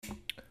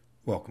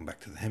Welcome back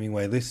to the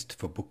Hemingway list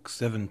for Book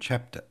 7,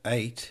 Chapter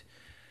 8.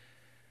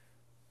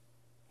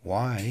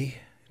 Why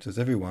does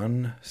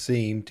everyone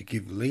seem to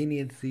give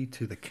leniency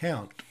to the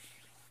Count?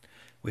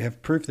 We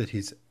have proof that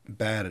he's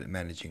bad at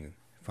managing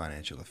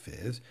financial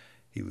affairs.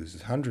 He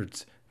loses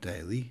hundreds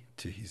daily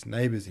to his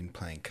neighbours in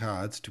playing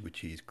cards, to which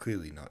he is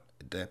clearly not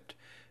adept,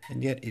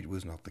 and yet it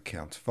was not the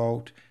Count's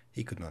fault.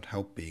 He could not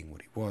help being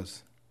what he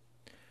was.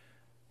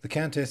 The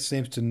Countess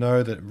seems to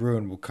know that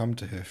ruin will come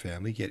to her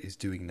family, yet is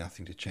doing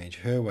nothing to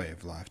change her way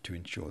of life to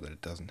ensure that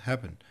it doesn't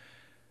happen.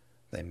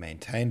 They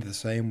maintained the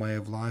same way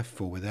of life,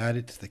 for without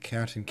it, the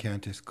Count and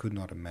Countess could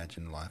not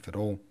imagine life at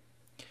all.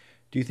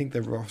 Do you think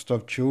the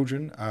Rostov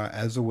children are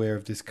as aware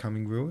of this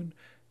coming ruin?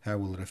 How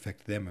will it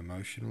affect them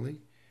emotionally?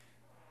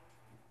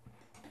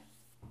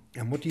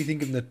 And what do you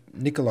think of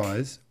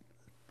Nikolai's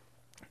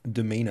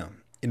demeanour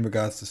in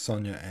regards to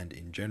Sonia and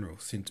in general,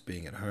 since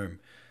being at home?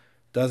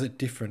 Does it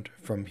different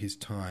from his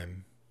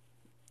time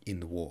in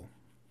the war?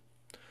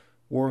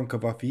 Warren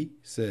Kavafi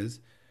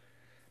says,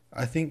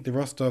 I think the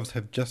Rostovs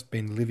have just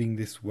been living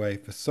this way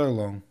for so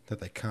long that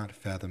they can't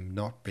fathom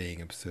not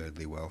being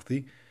absurdly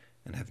wealthy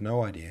and have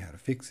no idea how to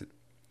fix it.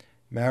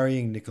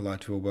 Marrying Nikolai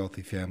to a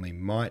wealthy family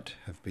might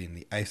have been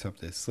the ace up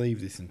their sleeve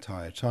this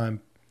entire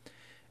time,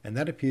 and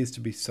that appears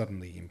to be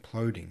suddenly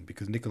imploding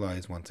because Nikolai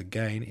is once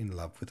again in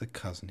love with a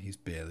cousin he's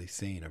barely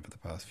seen over the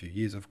past few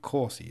years. Of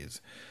course he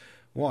is.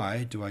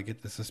 Why do I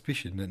get the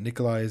suspicion that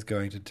Nikolai is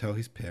going to tell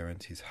his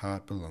parents his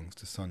heart belongs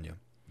to Sonia,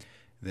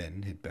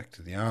 then head back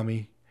to the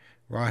army,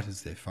 right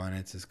as their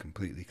finances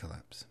completely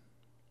collapse?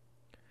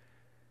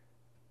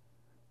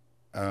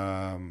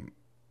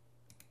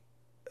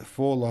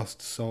 Four Lost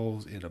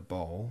Souls in a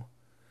Bowl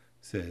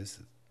says,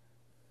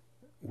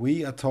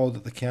 we are told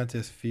that the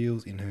Countess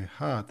feels in her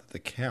heart that the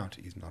Count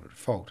is not at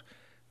fault.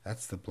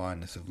 That's the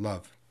blindness of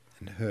love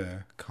and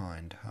her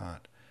kind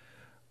heart.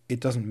 It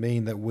doesn't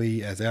mean that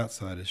we as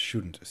outsiders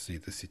shouldn't see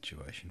the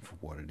situation for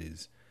what it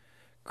is.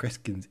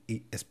 Kreskin's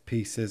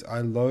ESP says,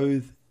 I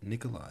loathe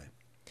Nikolai.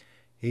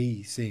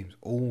 He seems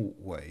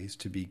always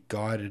to be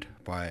guided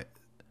by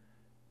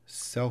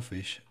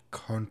selfish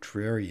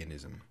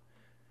contrarianism.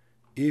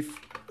 If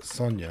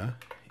Sonia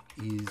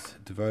is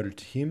devoted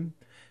to him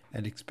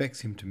and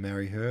expects him to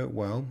marry her,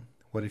 well,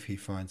 what if he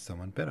finds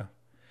someone better?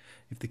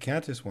 If the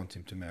Countess wants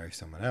him to marry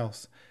someone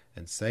else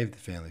and save the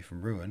family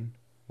from ruin,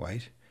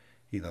 wait,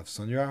 he loves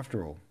Sonia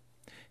after all.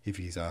 If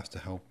he's asked to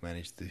help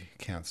manage the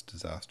Count's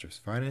disastrous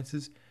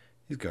finances,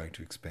 he's going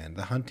to expand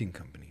the hunting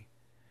company.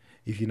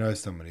 If he knows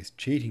someone is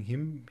cheating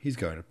him, he's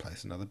going to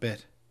place another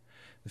bet.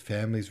 The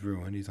family's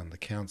ruin is on the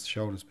Count's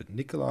shoulders, but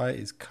Nikolai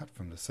is cut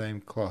from the same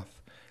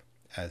cloth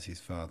as his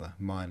father,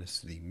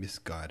 minus the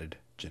misguided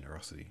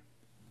generosity.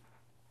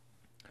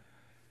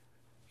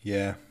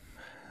 Yeah,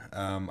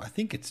 I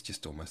think it's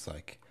just almost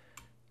like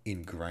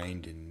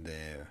ingrained in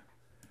their,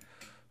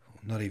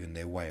 not even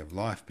their way of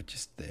life, but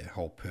just their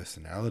whole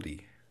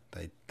personality.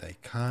 They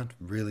can't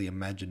really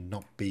imagine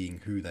not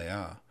being who they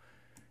are,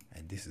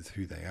 and this is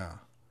who they are.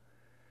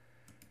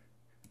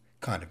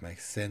 Kind of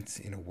makes sense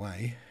in a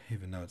way,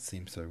 even though it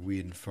seems so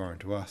weird and foreign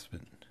to us.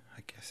 But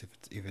I guess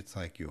if it's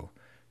like your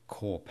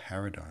core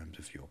paradigms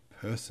of your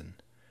person,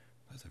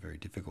 those are very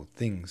difficult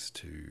things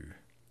to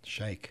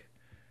shake.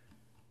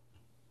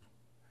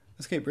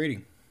 Let's keep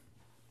reading.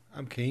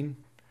 I'm keen.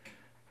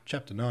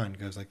 Chapter 9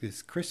 goes like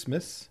this.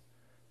 Christmas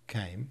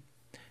came,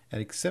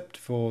 and except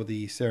for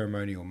the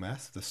ceremonial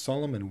mass, the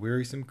solemn and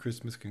wearisome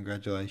Christmas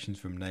congratulations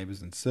from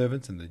neighbours and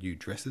servants and the new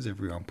dresses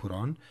everyone put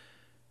on,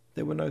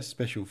 there were no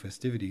special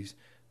festivities,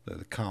 though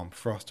the calm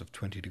frost of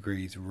 20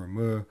 degrees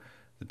Reaumur,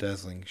 the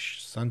dazzling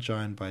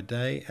sunshine by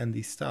day, and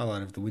the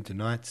starlight of the winter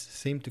nights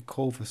seemed to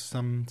call for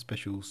some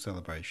special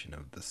celebration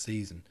of the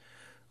season.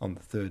 On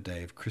the third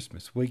day of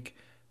Christmas week,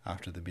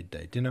 after the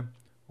midday dinner,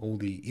 all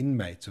the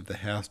inmates of the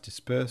house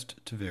dispersed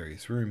to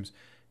various rooms.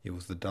 It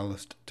was the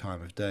dullest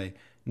time of day.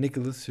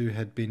 Nicholas, who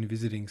had been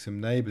visiting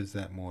some neighbours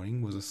that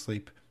morning, was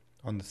asleep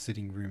on the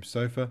sitting-room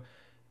sofa.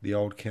 The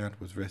old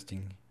Count was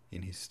resting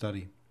in his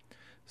study.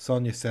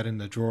 Sonia sat in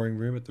the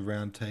drawing-room at the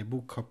round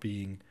table,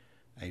 copying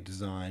a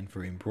design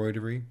for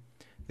embroidery.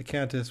 The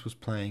Countess was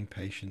playing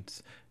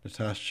Patience.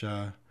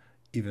 Natasha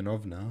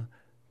Ivanovna,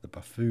 the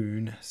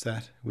buffoon,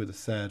 sat with a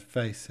sad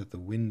face at the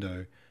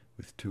window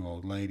with two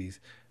old ladies.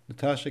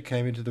 Natasha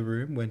came into the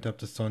room, went up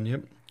to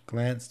Sonia,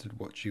 glanced at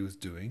what she was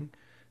doing,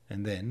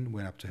 and then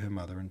went up to her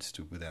mother and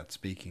stood without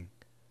speaking.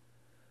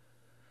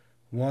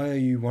 Why are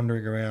you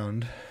wandering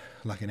around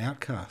like an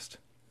outcast?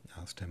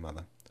 Asked her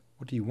mother.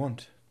 What do you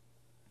want?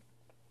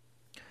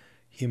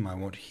 Him, I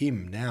want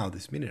him, now,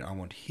 this minute, I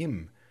want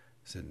him,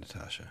 said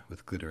Natasha,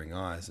 with glittering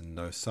eyes and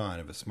no sign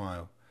of a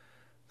smile.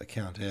 The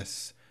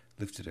Countess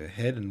lifted her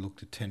head and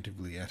looked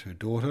attentively at her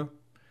daughter.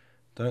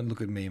 Don't look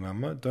at me,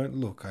 Mamma, don't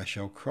look, I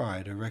shall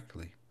cry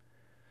directly.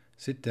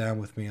 Sit down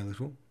with me a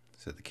little,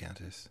 said the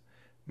Countess.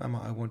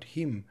 Mamma, I want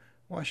him.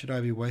 Why should I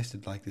be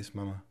wasted like this,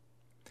 Mamma?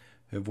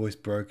 Her voice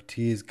broke,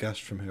 tears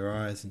gushed from her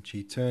eyes, and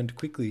she turned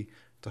quickly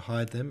to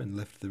hide them and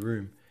left the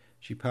room.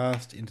 She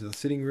passed into the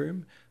sitting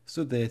room,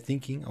 stood there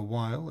thinking a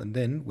while, and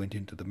then went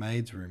into the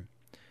maid's room.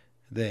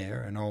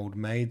 There, an old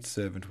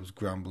maid-servant was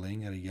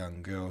grumbling at a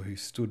young girl who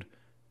stood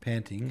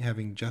panting,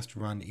 having just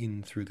run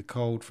in through the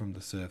cold from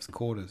the serfs'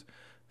 quarters.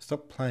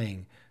 "Stop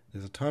playing.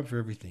 There's a time for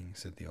everything,"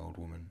 said the old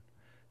woman.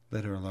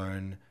 "Let her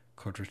alone,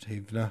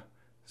 Kodrativna,"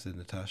 said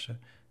Natasha.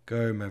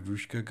 "Go,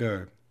 Mavrushka,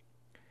 go."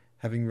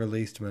 Having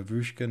released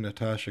Mavrushka,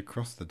 Natasha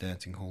crossed the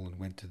dancing hall and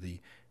went to the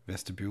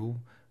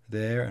vestibule.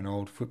 There, an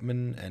old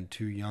footman and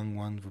two young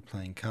ones were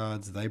playing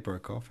cards. They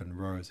broke off and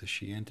rose as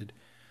she entered.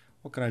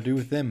 "What can I do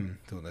with them?"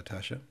 thought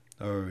Natasha.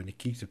 "Oh,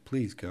 Nikita,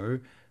 please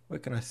go. Where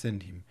can I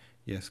send him?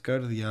 Yes,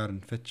 go to the yard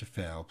and fetch a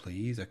fowl,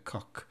 please, a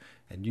cock.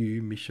 And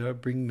you, Misha,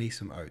 bring me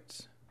some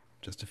oats."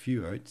 "Just a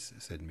few oats,"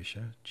 said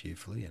Misha,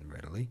 cheerfully and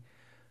readily.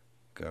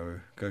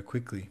 Go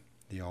quickly,"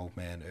 the old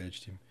man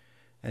urged him.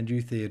 "And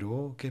you,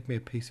 Theodore, get me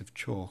a piece of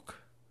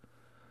chalk."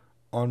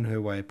 On her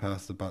way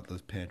past the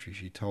butler's pantry,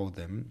 she told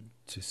them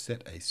to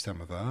set a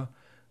samovar,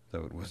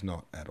 though it was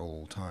not at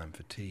all time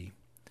for tea.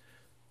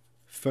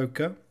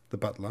 Foka, the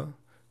butler,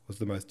 was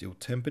the most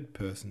ill-tempered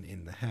person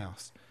in the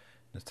house.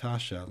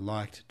 Natasha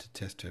liked to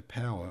test her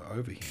power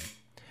over him.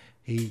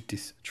 He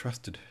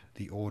distrusted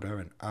the order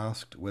and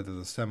asked whether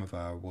the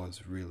samovar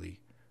was really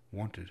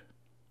wanted.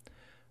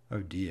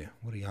 "Oh dear,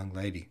 what a young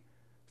lady,"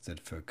 said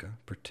Foka,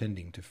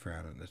 pretending to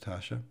frown at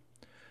Natasha.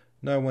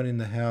 No one in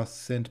the house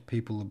sent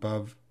people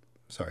about,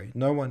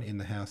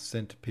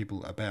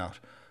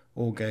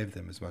 or gave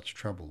them as much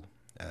trouble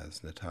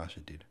as Natasha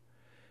did.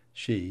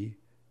 She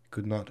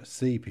could not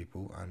see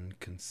people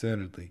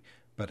unconcernedly,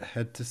 but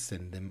had to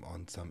send them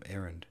on some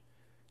errand.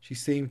 She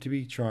seemed to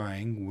be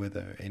trying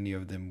whether any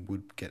of them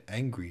would get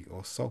angry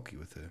or sulky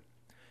with her,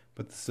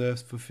 but the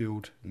serfs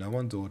fulfilled no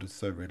one's orders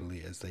so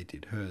readily as they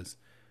did hers.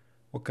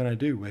 "What can I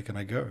do? Where can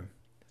I go?"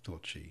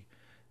 thought she,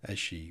 as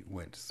she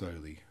went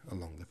slowly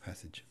along the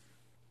passage.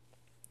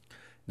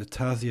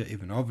 "Nastasia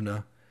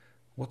Ivanovna,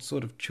 what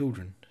sort of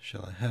children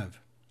shall I have?"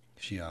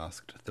 she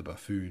asked the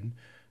buffoon,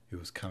 who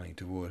was coming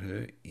toward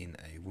her in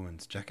a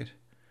woman's jacket.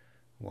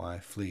 "Why,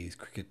 fleas,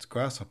 crickets,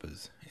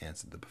 grasshoppers,"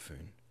 answered the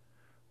buffoon.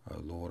 Oh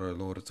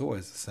Lord, it's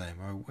always the same.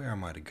 Oh, where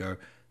am I to go?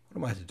 What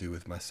am I to do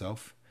with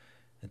myself?"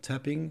 And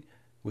tapping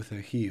with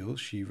her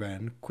heels, she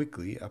ran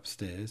quickly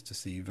upstairs to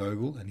see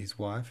Vogel and his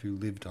wife, who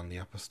lived on the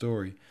upper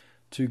story.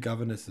 Two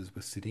governesses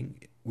were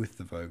sitting with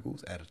the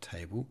Vogels at a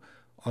table,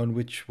 on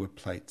which were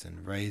plates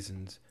and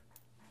raisins,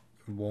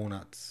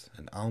 walnuts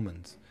and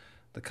almonds.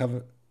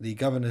 The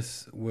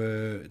governess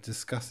were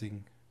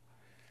discussing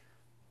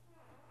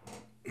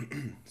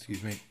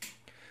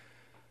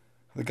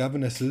The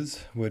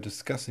governesses were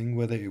discussing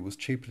whether it was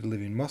cheaper to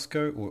live in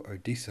Moscow or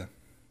Odessa.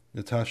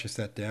 Natasha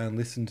sat down,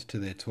 listened to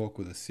their talk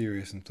with a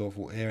serious and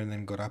thoughtful air, and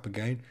then got up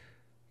again.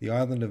 "The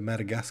island of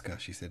Madagascar,"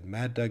 she said.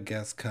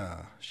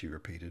 "Madagascar," she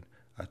repeated,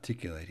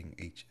 articulating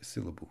each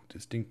syllable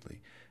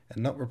distinctly,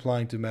 and not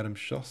replying to Madame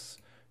Schoss,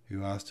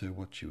 who asked her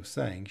what she was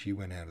saying, she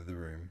went out of the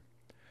room.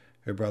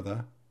 Her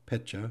brother,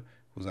 Petya,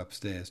 was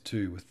upstairs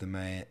too, with the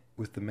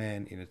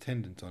man in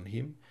attendance on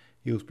him.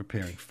 He was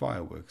preparing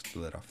fireworks to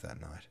let off that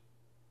night.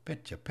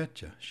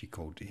 Petya," she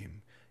called to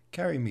him,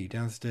 "carry me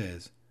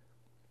downstairs."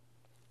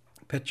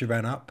 Petya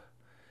ran up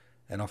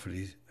and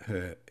offered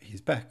her his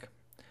back.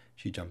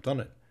 She jumped on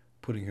it,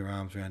 putting her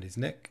arms round his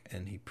neck,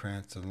 and he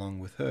pranced along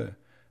with her.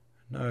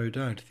 "No,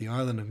 don't, the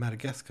island of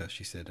Madagascar,"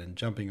 she said, and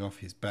jumping off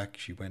his back,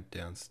 she went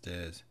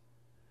downstairs.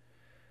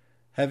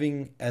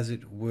 Having, as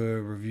it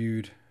were,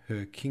 reviewed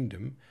her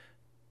kingdom,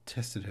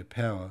 tested her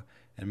power,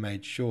 and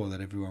made sure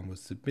that everyone was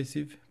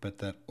submissive, but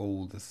that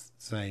all the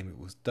same it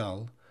was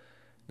dull,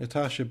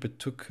 Natasha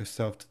betook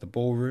herself to the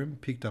ballroom,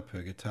 picked up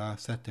her guitar,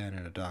 sat down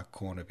in a dark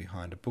corner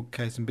behind a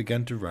bookcase, and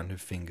began to run her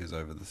fingers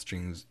over the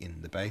strings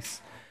in the bass,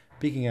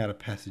 picking out a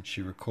passage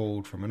she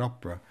recalled from an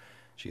opera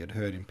she had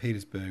heard in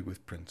Petersburg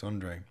with Prince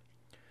Andrei.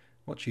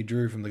 What she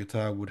drew from the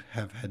guitar would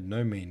have had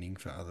no meaning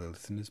for other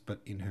listeners, but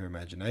in her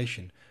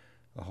imagination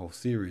a whole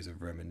series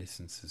of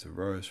reminiscences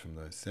arose from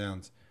those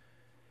sounds.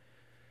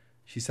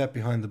 She sat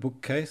behind the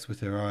bookcase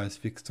with her eyes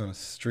fixed on a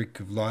streak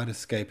of light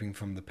escaping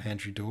from the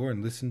pantry door,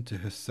 and listened to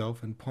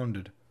herself and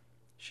pondered.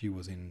 She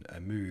was in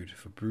a mood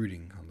for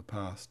brooding on the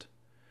past.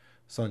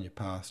 Sonia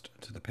passed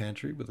to the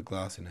pantry with a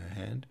glass in her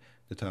hand.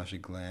 Natasha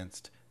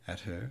glanced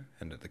at her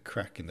and at the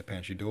crack in the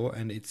pantry door,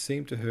 and it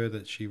seemed to her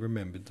that she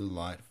remembered the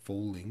light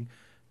falling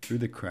through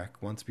the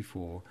crack once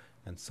before,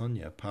 and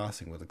Sonia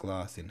passing with a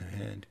glass in her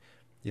hand.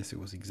 Yes, it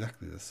was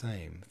exactly the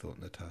same, thought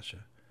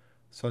Natasha.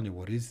 "Sonia,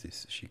 what is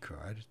this?" she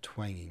cried,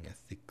 twanging a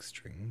thick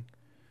string.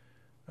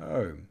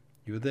 "Oh,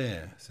 you are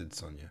there," said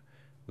Sonia,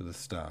 with a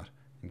start,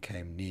 and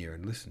came near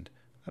and listened.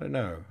 "I don't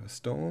know, a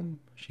storm?"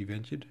 she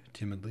ventured,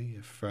 timidly,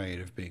 afraid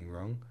of being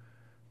wrong.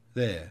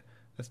 "There,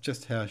 that's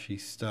just how she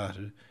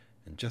started,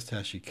 and just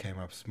how she came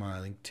up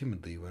smiling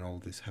timidly when all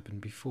this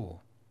happened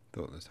before,"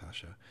 thought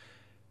Natasha.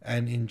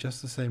 "And in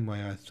just the same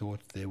way I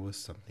thought there was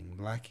something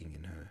lacking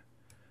in her.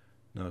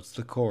 No, it's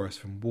the chorus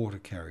from Water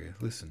Carrier.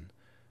 Listen,"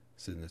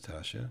 said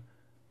Natasha,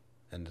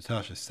 and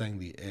Natasha sang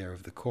the air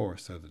of the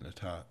chorus so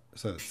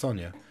that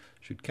Sonia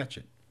should catch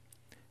it.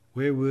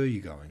 "Where were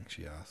you going?"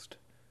 she asked.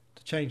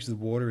 "To change the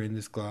water in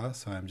this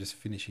glass. I am just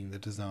finishing the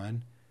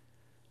design."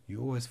 You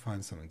always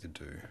find something to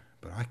do,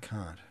 but I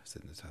can't,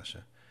 said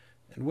Natasha.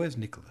 And where's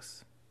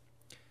Nicholas?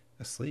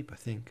 Asleep, I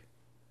think.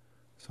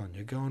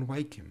 Sonia, go and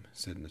wake him,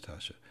 said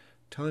Natasha.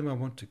 Tell him I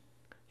want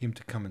him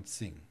to come and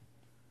sing.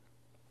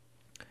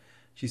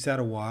 She sat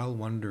a while,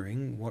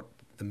 wondering what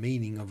the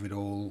meaning of it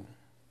all,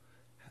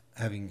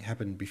 having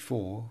happened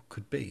before,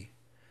 could be,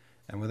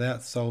 and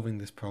without solving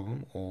this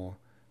problem, or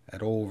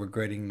at all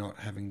regretting not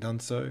having done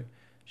so,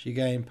 she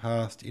again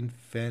passed in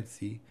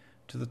fancy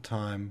to the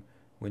time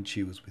when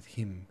she was with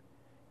him,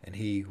 and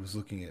he was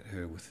looking at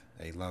her with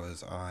a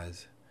lover's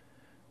eyes.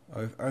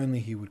 Oh, if only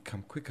he would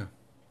come quicker.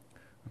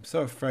 I'm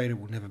so afraid it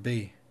will never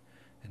be,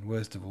 and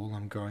worst of all,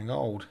 I'm growing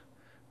old.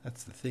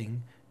 That's the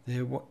thing.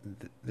 There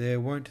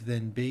won't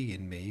then be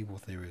in me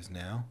what there is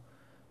now,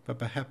 but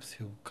perhaps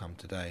he'll come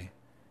today.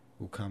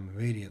 Will come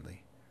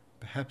immediately.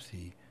 Perhaps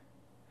he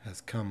has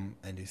come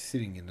and is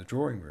sitting in the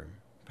drawing room.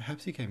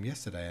 Perhaps he came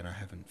yesterday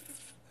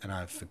and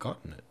I've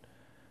forgotten it.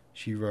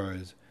 She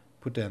rose,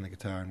 put down the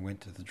guitar and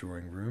went to the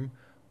drawing room.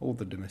 All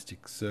the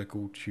domestic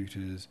circle,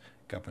 tutors,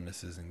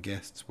 governesses and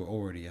guests were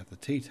already at the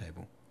tea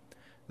table.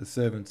 The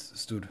servants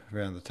stood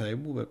round the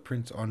table, but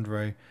Prince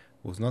Andrei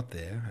was not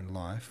there, and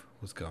life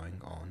was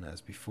going on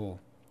as before.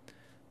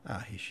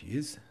 Ah, here she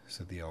is,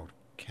 said the old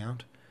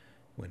count,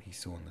 when he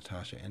saw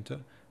Natasha enter.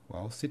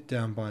 Well, sit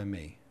down by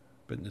me.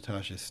 But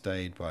Natasha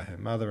stayed by her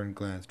mother and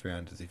glanced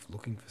round as if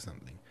looking for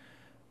something.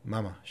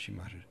 Mamma, she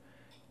muttered,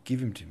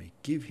 give him to me,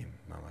 give him,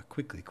 Mamma,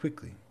 quickly,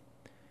 quickly.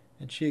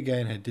 And she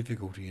again had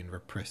difficulty in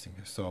repressing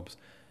her sobs.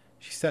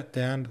 She sat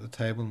down at the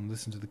table and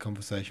listened to the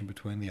conversation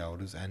between the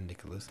elders and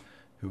Nicholas,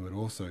 who had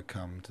also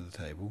come to the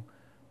table.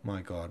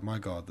 My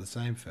God, the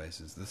same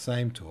faces, the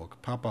same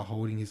talk, Papa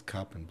holding his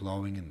cup and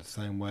blowing in the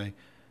same way,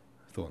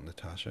 thought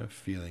Natasha,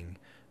 feeling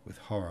with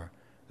horror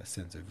a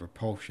sense of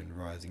repulsion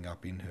rising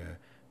up in her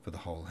for the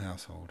whole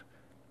household,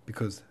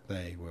 because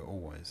they were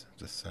always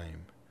the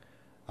same.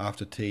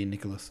 After tea,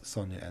 Nicholas,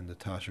 Sonia and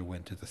Natasha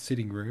went to the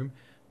sitting room,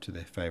 to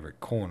their favourite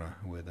corner,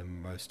 where the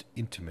most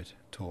intimate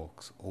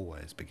talks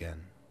always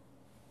began.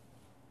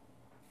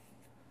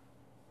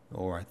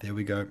 Alright, there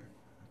we go.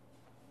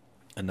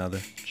 Another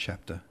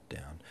chapter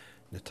down.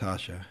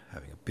 Natasha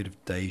having a bit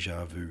of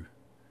deja vu.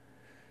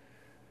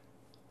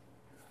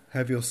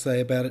 Have your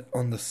say about it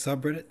on the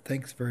subreddit.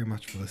 Thanks very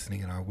much for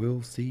listening, and I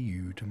will see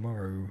you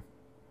tomorrow.